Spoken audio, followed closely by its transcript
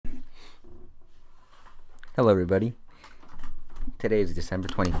Hello everybody. Today is December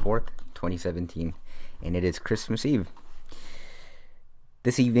 24th, 2017, and it is Christmas Eve.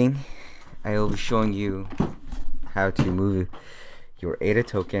 This evening, I will be showing you how to move your ADA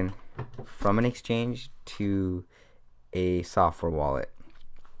token from an exchange to a software wallet.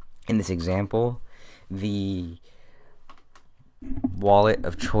 In this example, the wallet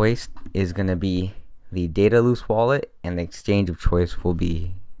of choice is going to be the Daedalus wallet, and the exchange of choice will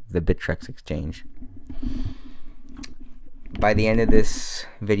be the Bittrex exchange. By the end of this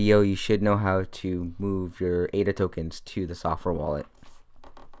video, you should know how to move your ADA tokens to the software wallet.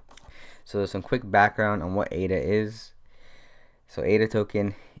 So there's some quick background on what ADA is. So ADA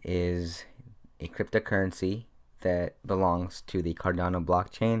token is a cryptocurrency that belongs to the Cardano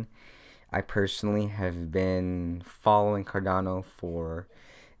blockchain. I personally have been following Cardano for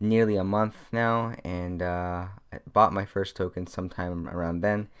nearly a month now, and I bought my first token sometime around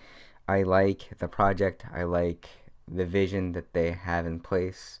then. I like the project. I like the vision that they have in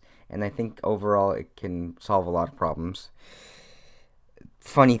place, and I think overall it can solve a lot of problems.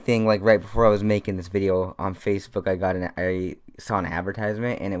 Funny thing, like right before I was making this video on Facebook, I saw an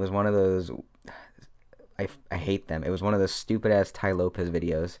advertisement, and it was one of those, I hate them. It was one of those stupid ass Tai Lopez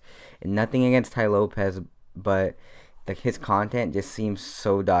videos, and nothing against Tai Lopez, but his content just seems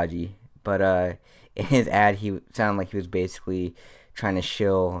so dodgy. But in his ad, he sounded like he was basically trying to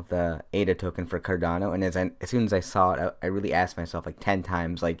shill the ADA token for Cardano, and as soon as I saw it, I really asked myself like 10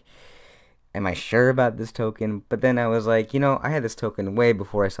 times, like, am I sure about this token? But then I was like, I had this token way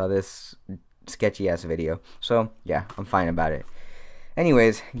before I saw this sketchy ass video, so yeah, I'm fine about it.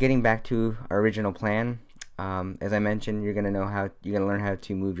 Anyways, getting back to our original plan, as I mentioned, you're gonna learn how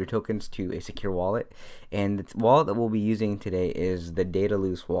to move your tokens to a secure wallet, and the wallet that we'll be using today is the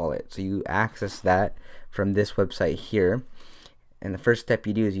Daedalus wallet. So you access that from this website here. And the first step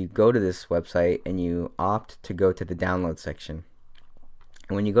you do is you go to this website and you opt to go to the download section.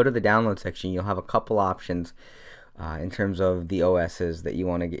 And when you go to the download section, you'll have a couple options in terms of the OSs that you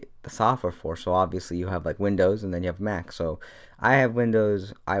want to get the software for. So obviously you have like Windows and then you have Mac. So I have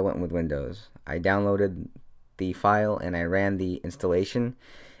Windows. I went with Windows. I downloaded the file and I ran the installation.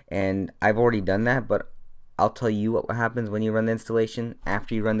 And I've already done that, but I'll tell you what happens when you run the installation.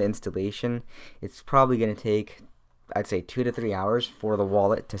 After you run the installation, it's probably going to take, I'd say, 2 to 3 hours for the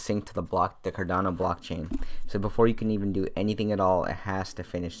wallet to sync to the Cardano blockchain. So before you can even do anything at all, it has to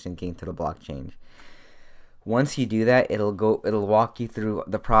finish syncing to the blockchain. Once you do that, it'll walk you through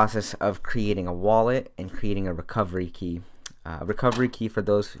the process of creating a wallet and creating a recovery key. Recovery key, for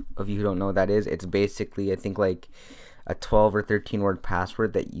those of you who don't know what that is, it's basically, I think, like a 12 or 13 word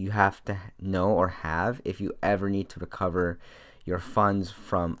password that you have to know or have if you ever need to recover your funds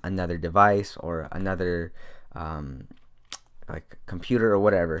from another device or another like computer or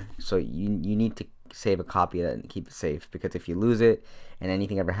whatever. So you need to save a copy of that and keep it safe, because if you lose it and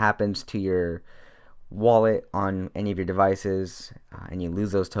anything ever happens to your wallet on any of your devices and you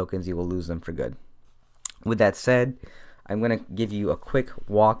lose those tokens, you will lose them for good. With that said, I'm going to give you a quick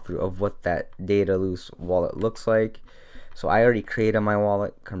walkthrough of what that Daedalus wallet looks like. So I already created my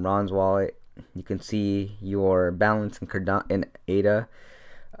wallet, Kamran's wallet. You can see your balance in ADA.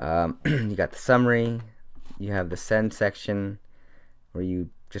 You got the summary. You have the send section where you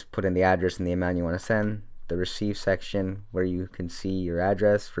just put in the address and the amount you want to send. The receive section where you can see your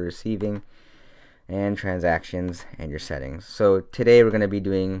address for receiving, and transactions and your settings. So today we're going to be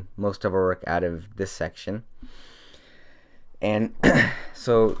doing most of our work out of this section. And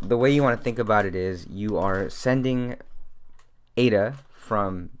so the way you want to think about it is you are sending ADA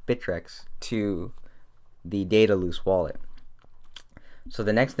from Bittrex to the Daedalus wallet. So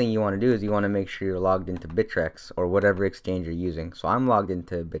the next thing you want to do is you want to make sure you're logged into Bittrex or whatever exchange you're using. So I'm logged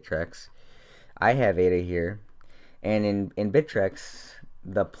into Bittrex. I have ADA here. And in Bittrex,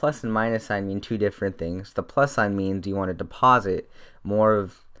 the plus and minus sign mean two different things. The plus sign means you want to deposit more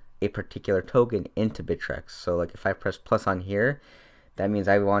of a particular token into Bittrex. So like if I press plus on here, that means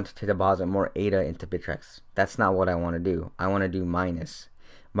I want to deposit more ADA into Bittrex. That's not what I want to do. I want to do minus.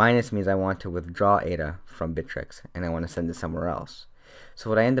 Minus means I want to withdraw ADA from Bittrex and I want to send it somewhere else. So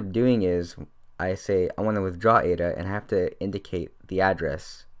what I end up doing is I say I want to withdraw ADA and I have to indicate the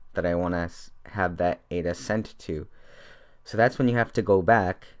address that I want to have that ADA sent to. So that's when you have to go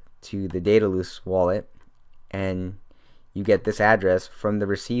back to the Daedalus wallet and you get this address from the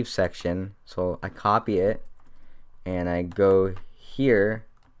receive section. So I copy it and I go here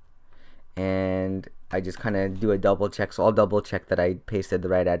and I just kind of do a double check. So I'll double check that I pasted the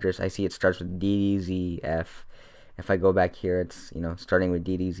right address. I see it starts with DDZF. If I go back here, it's starting with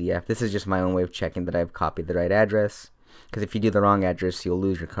DDZF. This is just my own way of checking that I've copied the right address, because if you do the wrong address, you'll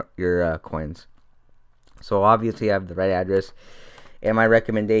lose your coins. So obviously I have the right address, and my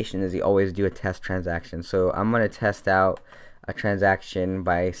recommendation is you always do a test transaction. So I'm going to test out a transaction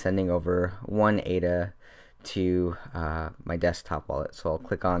by sending over 1 ADA to my desktop wallet. So I'll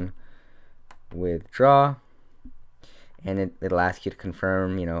click on withdraw, and it'll ask you to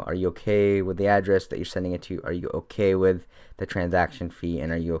confirm, are you okay with the address that you're sending it to? Are you okay with the transaction fee?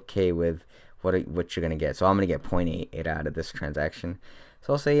 And are you okay with what you're going to get? So I'm going to get 0.8 ADA out of this transaction.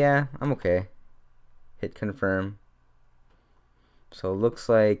 So I'll say, yeah, I'm okay. Hit confirm. So it looks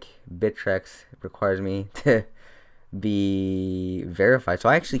like Bittrex requires me to be verified. So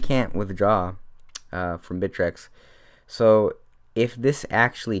I actually can't withdraw from Bittrex. So if this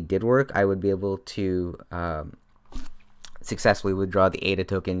actually did work, I would be able to successfully withdraw the ADA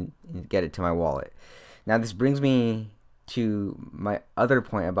token and get it to my wallet. Now this brings me to my other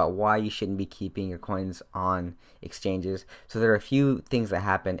point about why you shouldn't be keeping your coins on exchanges. So there are a few things that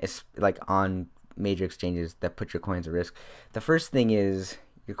happen, like on major exchanges, that put your coins at risk. The first thing is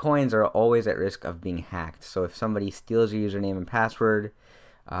your coins are always at risk of being hacked. So if somebody steals your username and password,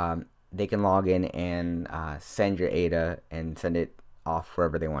 they can log in and send your ADA and send it off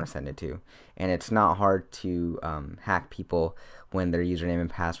wherever they want to send it to. And it's not hard to hack people when their username and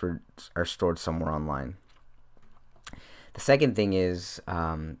passwords are stored somewhere online. The second thing is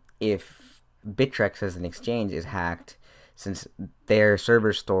if Bittrex as an exchange is hacked, since their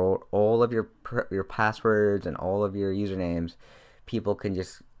servers store all of your passwords and all of your usernames, people can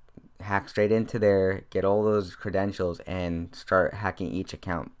just hack straight into there, get all those credentials, and start hacking each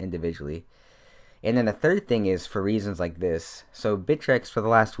account individually. And then the third thing is for reasons like this. So Bittrex for the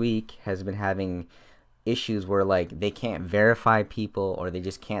last week has been having issues where like they can't verify people, or they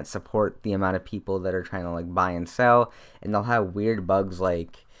just can't support the amount of people that are trying to like buy and sell, and they'll have weird bugs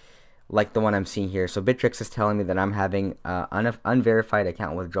like the one I'm seeing here. So Bittrex is telling me that I'm having an unverified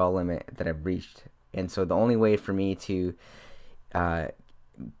account withdrawal limit that I've breached, and so the only way for me to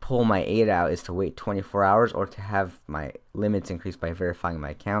pull my ADA out is to wait 24 hours or to have my limits increased by verifying my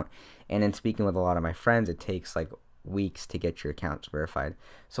account. And in speaking with a lot of my friends, it takes like weeks to get your accounts verified.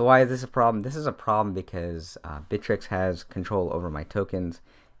 So why is this a problem? This is a problem because Bittrex has control over my tokens,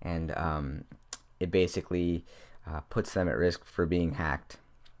 and it basically puts them at risk for being hacked.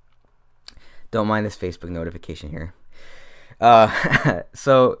 Don't mind this Facebook notification here.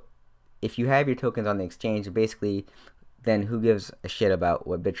 So if you have your tokens on the exchange, basically then who gives a shit about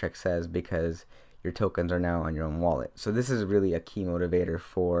what Bittrex says, because your tokens are now on your own wallet. So this is really a key motivator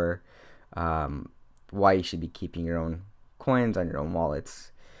for why you should be keeping your own coins on your own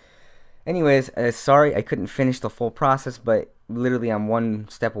wallets. Anyways, sorry I couldn't finish the full process, but literally I'm one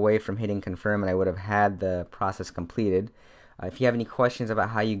step away from hitting confirm, and I would have had the process completed. If you have any questions about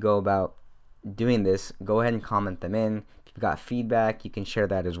how you go about doing this, go ahead and comment them in. If you've got feedback, you can share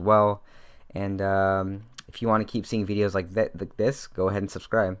that as well. And if you want to keep seeing videos like this, go ahead and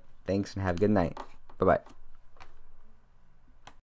subscribe. Thanks, and have a good night. Bye-bye.